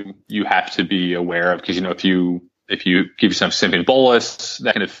thing you have to be aware of, because if you give yourself symptom bolus,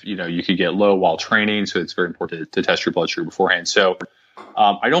 that kind of you could get low while training, so it's very important to test your blood sugar beforehand. So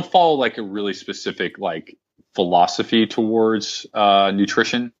I don't follow like a really specific like philosophy towards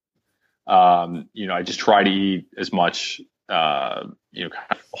nutrition. I just try to eat as much, kind of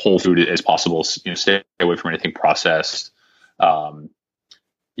whole food as possible. Stay away from anything processed. I've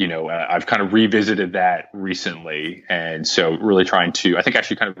kind of revisited that recently, and so really trying to, I think,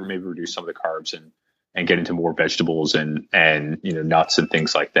 actually kind of maybe reduce some of the carbs and get into more vegetables and nuts and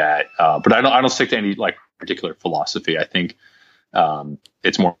things like that. But I don't stick to any like particular philosophy. I think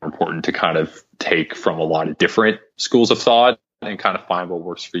it's more important to kind of take from a lot of different schools of thought and kind of find what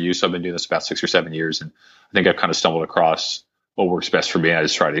works for you. So I've been doing this about 6 or 7 years, and I think I've kind of stumbled across what works best for me. And I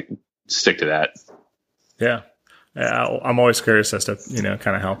just try to stick to that. Yeah. I'm always curious as to,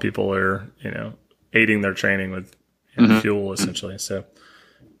 kind of how people are, aiding their training with fuel essentially. So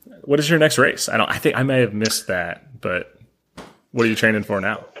what is your next race? I think I may have missed that, but what are you training for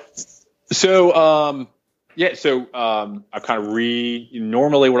now? So, I've kind of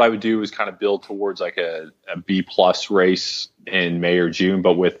normally what I would do is kind of build towards like a B plus race in May or June,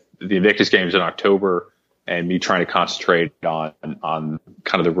 but with the Invictus Games in October and me trying to concentrate on kind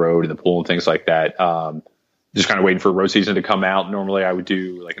of the road and the pool and things like that, just kind of waiting for road season to come out. Normally I would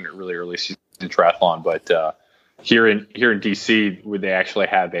do like a really early season triathlon, but here in DC, would they actually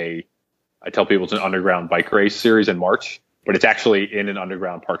have I tell people it's an underground bike race series in March, but it's actually in an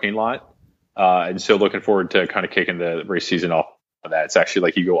underground parking lot. And so looking forward to kind of kicking the race season off of that. It's actually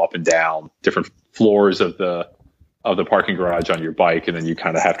like you go up and down different floors of the parking garage on your bike, and then you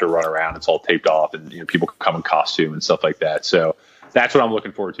kind of have to run around. It's all taped off, and people come in costume and stuff like that. So that's what I'm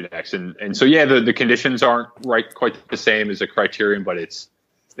looking forward to next. And so, yeah, the conditions aren't quite the same as a criterion, but it's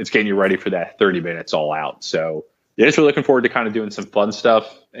getting you ready for that 30 minutes all out. So yeah, just really looking forward to kind of doing some fun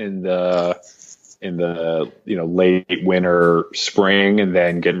stuff in the late winter, spring, and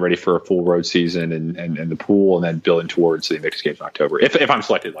then getting ready for a full road season and the pool, and then building towards the Invictus Games in October. If I'm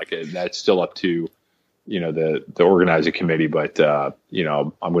selected, that's still up to, the organizing committee, but I'm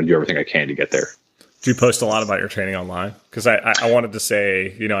going to do everything I can to get there. Do you post a lot about your training online? Because I wanted to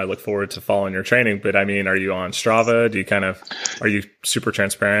say, I look forward to following your training, but I mean, are you on Strava? Are you super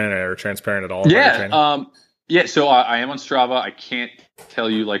transparent or transparent at all about your training? So I am on Strava. I can't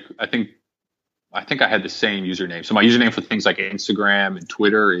tell you, I think I had the same username. So my username for things like Instagram and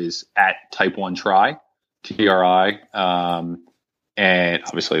Twitter is @type1try, TRI. And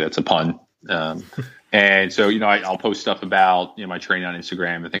obviously that's a pun. And so, I'll post stuff about, my training on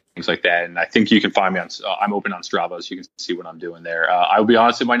Instagram and things like that. And I think you can find me I'm open on Strava, so you can see what I'm doing there. I'll be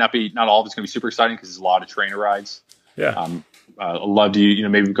honest, it might not all of it's going to be super exciting because there's a lot of trainer rides. Yeah. I love to,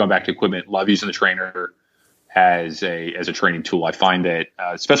 maybe going back to equipment, love using the trainer as a training tool. I find that,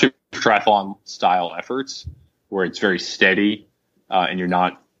 especially for triathlon style efforts where it's very steady, and you're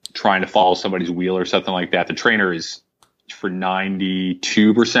not trying to follow somebody's wheel or something like that. The trainer is, for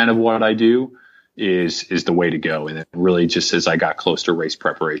 92% of what I do, is the way to go. And then really just as I got close to race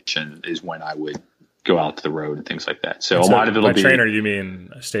preparation is when I would go out to the road and things like that. So a lot of it'll be trainer. You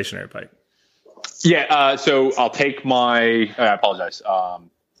mean a stationary bike? Yeah. So I'll take I apologize. I'll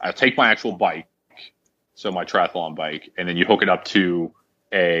take my actual bike. So my triathlon bike, and then you hook it up to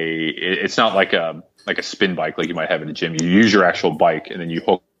it's not like a spin bike like you might have in a gym. You use your actual bike, and then you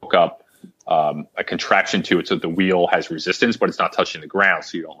hook up a contraption to it so that the wheel has resistance, but it's not touching the ground,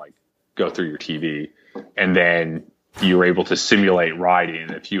 so you don't go through your TV. And then you're able to simulate riding.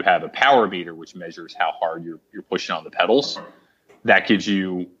 And if you have a power meter, which measures how hard you're pushing on the pedals, that gives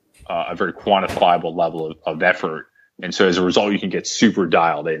you a very quantifiable level of effort. And so as a result, you can get super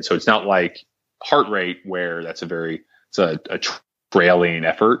dialed in. So it's not like heart rate where it's a trailing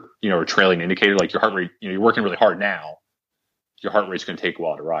effort, or trailing indicator. Like your heart rate, you're working really hard now. Your heart rate's going to take a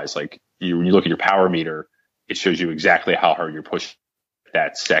while to rise. When you look at your power meter, it shows you exactly how hard you're pushing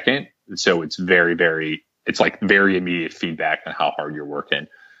that second. And so it's very, very, very immediate feedback on how hard you're working.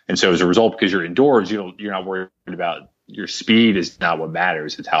 And so as a result, because you're indoors, you're not worried about your speed is not what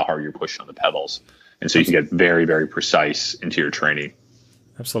matters. It's how hard you're pushing on the pedals. And so you can get very, very precise into your training.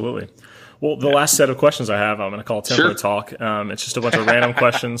 Absolutely. Well, the last set of questions I have, I'm going to call template talk. It's just a bunch of random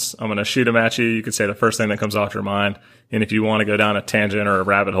questions. I'm going to shoot them at you. You can say the first thing that comes off your mind. And if you want to go down a tangent or a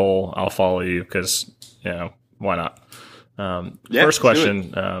rabbit hole, I'll follow you because, why not? First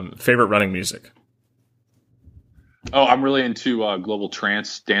question, favorite running music? Oh, I'm really into global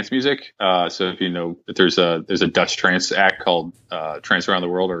trance dance music. So if there's a Dutch trance act called Trance Around the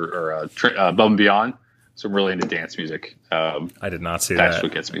World or Above and Beyond. So I'm really into dance music. I did not see that. That's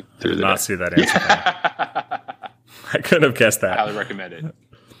what gets me through the day. I did not see that answer. Yeah. I couldn't have guessed that. I highly recommend it.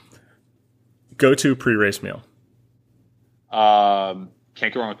 Go-to pre-race meal?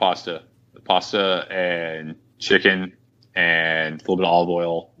 Can't go wrong with pasta. Pasta and chicken and a little bit of olive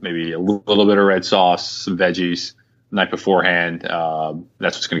oil, maybe a little bit of red sauce, some veggies the night beforehand.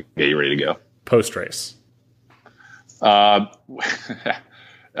 That's what's going to get you ready to go. Post race.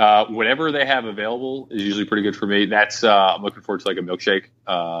 Whatever they have available is usually pretty good for me. That's I'm looking forward to like a milkshake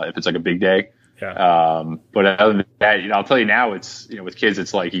if it's like a big day. Yeah. But other than that, I'll tell you now, it's with kids,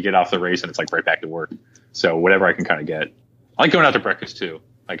 it's like you get off the race and it's like right back to work. So whatever I can kind of get. I like going out to breakfast too,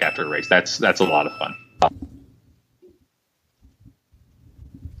 like after a race. That's a lot of fun.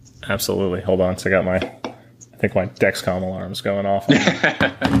 Absolutely. Hold on. So I think my Dexcom alarm's going off.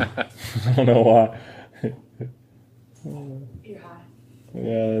 I don't know why. You're hot.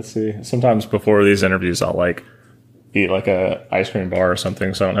 Yeah, let's see. Sometimes before these interviews, I'll like eat like a ice cream bar or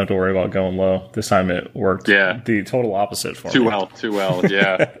something, so I don't have to worry about going low. This time it worked. Yeah. The total opposite for me. Too well.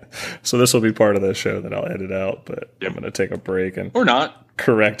 Yeah. So this will be part of the show that I'll edit out, but I'm going to take a break and or not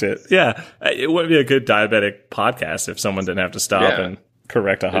correct it. Yeah, it wouldn't be a good diabetic podcast if someone didn't have to stop and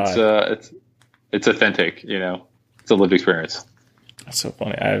correct a high. It's authentic. It's a lived experience. That's so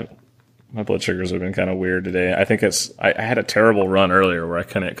funny. My blood sugars have been kind of weird today. I think I had a terrible run earlier where I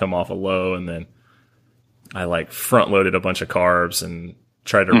couldn't come off a low, and then I like front loaded a bunch of carbs and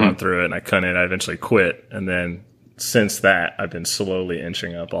tried to run through it, and I couldn't. I eventually quit, and then since that, I've been slowly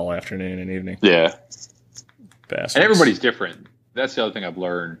inching up all afternoon and evening. Yeah, Bastards. And everybody's different. That's the other thing I've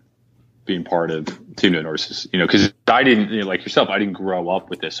learned being part of Team No Nurses. Because I didn't, like yourself, I didn't grow up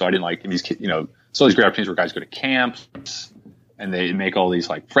with this, so I didn't like these. So these great opportunities where guys go to camps and they make all these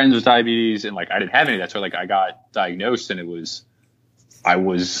like friends with diabetes, and like I didn't have any of that, so like I got diagnosed, and I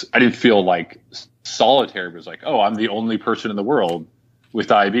didn't feel like solitary, but it was like, oh, I'm the only person in the world with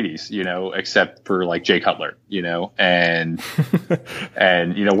diabetes, except for like Jay Cutler, and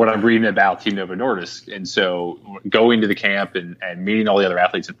what I'm reading about Team Novo Nordisk. And so going to the camp and meeting all the other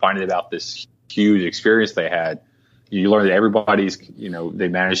athletes and finding about this huge experience they had, you learn that everybody's, they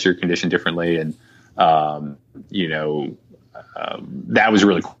manage their condition differently. And, that was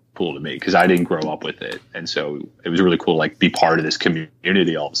really cool to me because I didn't grow up with it. And so it was really cool, like be part of this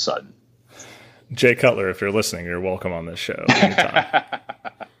community all of a sudden. Jay Cutler, if you're listening, you're welcome on this show anytime.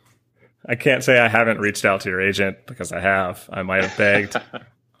 I can't say I haven't reached out to your agent because I have. I might have begged.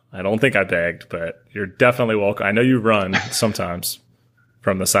 I don't think I begged, but you're definitely welcome. I know you run sometimes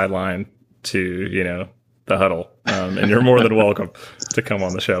from the sideline to, the huddle, and you're more than welcome to come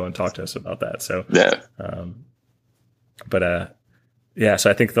on the show and talk to us about that. So, yeah. So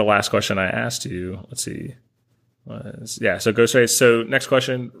I think the last question I asked you, let's see, so Ghost Race. So next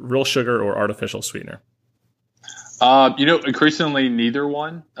question, real sugar or artificial sweetener? Increasingly neither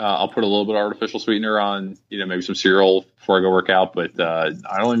one. I'll put a little bit of artificial sweetener on, maybe some cereal before I go work out, but I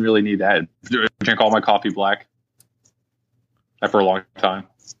don't really need that. I drink all my coffee black for a long time.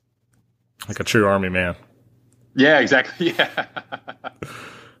 Like a true Army man. Yeah, exactly. Yeah.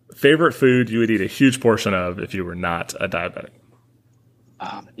 Favorite food you would eat a huge portion of if you were not a diabetic?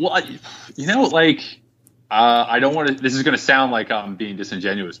 I don't want to, this is going to sound like I'm being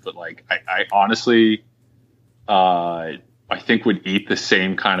disingenuous, but like, I honestly, I think would eat the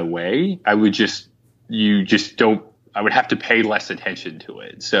same kind of way. I would I would have to pay less attention to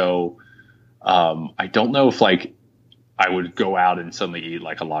it. So, I don't know if like I would go out and suddenly eat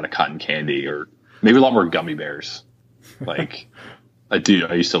like a lot of cotton candy or maybe a lot more gummy bears. Like I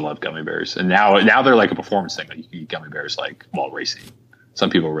used to love gummy bears, and now they're like a performance thing. Like you can eat gummy bears like while racing. Some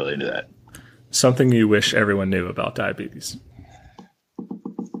people are really into that. Something you wish everyone knew about diabetes?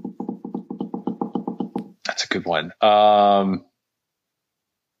 That's a good one. A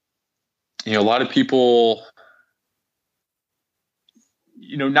lot of people,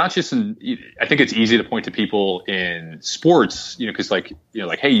 not just I think it's easy to point to people in sports, because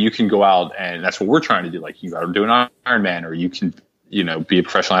hey, you can go out and that's what we're trying to do. Like you got to do an Ironman, or you can, be a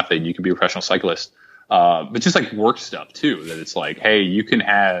professional athlete, and you can be a professional cyclist. But just like work stuff too, that it's like, hey, you can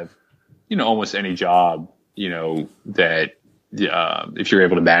have, almost any job, that, if you're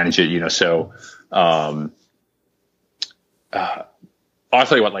able to manage it, so, I'll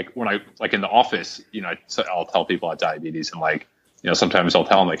tell you what, like when I, like in the office, I'll tell people I have diabetes, and like, sometimes I'll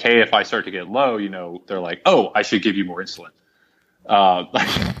tell them like, hey, if I start to get low, they're like, oh, I should give you more insulin. I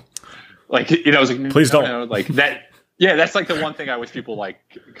was like, please don't. Like that. Yeah, that's like the one thing I wish people like,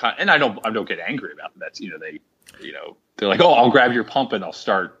 and I don't get angry about it. That's they're like, oh, I'll grab your pump and I'll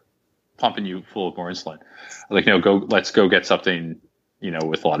start pumping you full of more insulin. I'm like, no, let's go get something,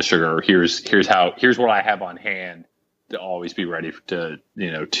 with a lot of sugar. Or here's what I have on hand to always be ready to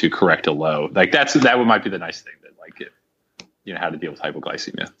correct a low. Like that might be the nice thing that like how to deal with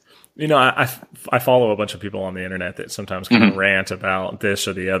hypoglycemia. I follow a bunch of people on the internet that sometimes kind of rant about this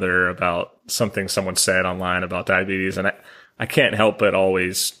or the other, about something someone said online about diabetes. And I can't help but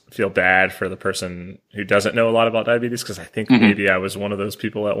always feel bad for the person who doesn't know a lot about diabetes, because I think maybe I was one of those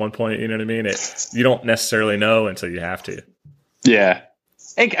people at one point. You know what I mean? You don't necessarily know until you have to. Yeah.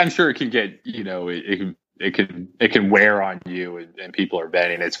 I'm sure it can get, it can wear on you, and people are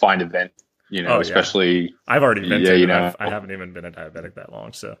venting. It's fine to vent, especially. Yeah. I've already vented. I haven't even been a diabetic that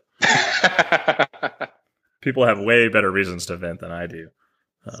long. So people have way better reasons to vent than I do.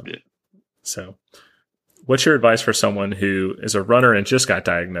 So what's your advice for someone who is a runner and just got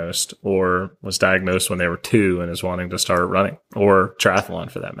diagnosed, or was diagnosed when they were 2 and is wanting to start running, or triathlon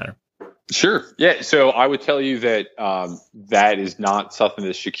for that matter? Sure. Yeah. So I would tell you that that is not something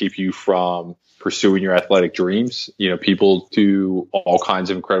that should keep you from pursuing your athletic dreams. People do all kinds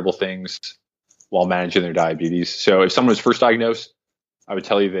of incredible things while managing their diabetes. So if someone was first diagnosed, I would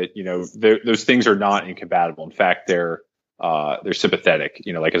tell you that, those things are not incompatible. In fact, they're sympathetic.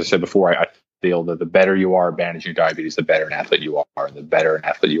 Like as I said before, I feel that the better you are at managing diabetes, the better an athlete you are. And the better an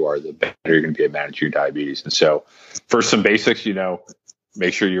athlete you are, the better you're going to be at managing your diabetes. And so first, some basics,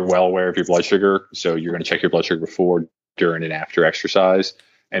 make sure you're well aware of your blood sugar. So you're going to check your blood sugar before, during, and after exercise.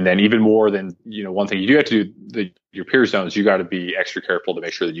 And then even more than, one thing you do have to do, your peers don't, is you got to be extra careful to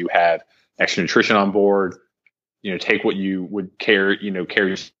make sure that you have extra nutrition on board. Take what you would carry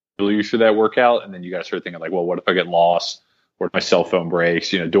use for that workout. And then you got to start thinking like, well, what if I get lost? What if my cell phone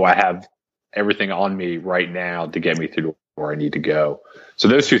breaks? Do I have everything on me right now to get me through where I need to go? So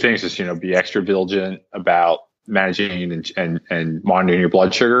those two things is, be extra vigilant about managing and monitoring your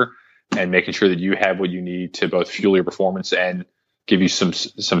blood sugar, and making sure that you have what you need to both fuel your performance and give you some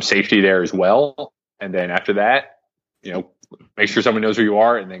safety there as well. And then after that, make sure someone knows where you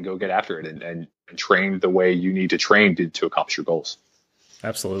are, and then go get after it and train the way you need to train to accomplish your goals.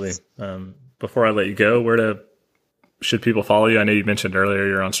 Absolutely. Before I let you go, should people follow you? I know you mentioned earlier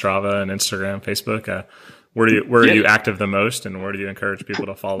you're on Strava and Instagram, Facebook. Where are you active the most, and where do you encourage people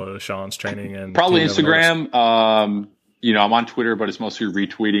to follow Sean's training? And probably Instagram. I'm on Twitter, but it's mostly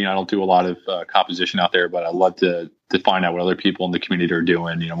retweeting. I don't do a lot of composition out there, but I love to find out what other people in the community are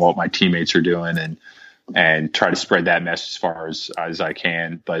doing, what my teammates are doing, and try to spread that message as far as I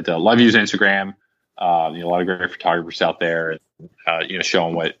can. But love using Instagram. A lot of great photographers out there,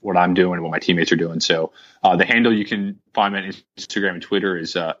 showing what I'm doing and what my teammates are doing. So the handle you can find me on Instagram and Twitter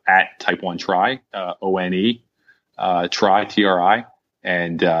is at Type1Tri, ONE, Tri, TRI.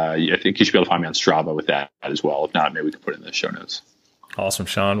 And I think you should be able to find me on Strava with that as well. If not, maybe we can put it in the show notes. Awesome,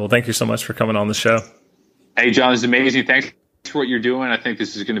 Sean. Well, thank you so much for coming on the show. Hey, John, this is amazing. Thanks for what you're doing. I think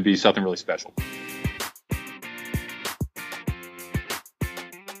this is going to be something really special.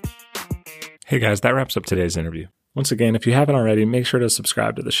 Hey guys, that wraps up today's interview. Once again, if you haven't already, make sure to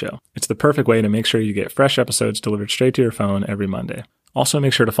subscribe to the show. It's the perfect way to make sure you get fresh episodes delivered straight to your phone every Monday. Also,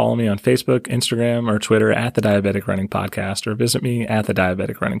 make sure to follow me on Facebook, Instagram, or Twitter at The Diabetic Running Podcast, or visit me at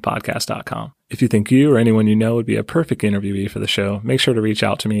thediabeticrunningpodcast.com. If you think you or anyone you know would be a perfect interviewee for the show, make sure to reach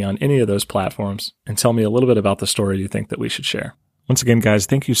out to me on any of those platforms and tell me a little bit about the story you think that we should share. Once again, guys,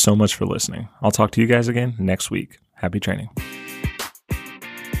 thank you so much for listening. I'll talk to you guys again next week. Happy training.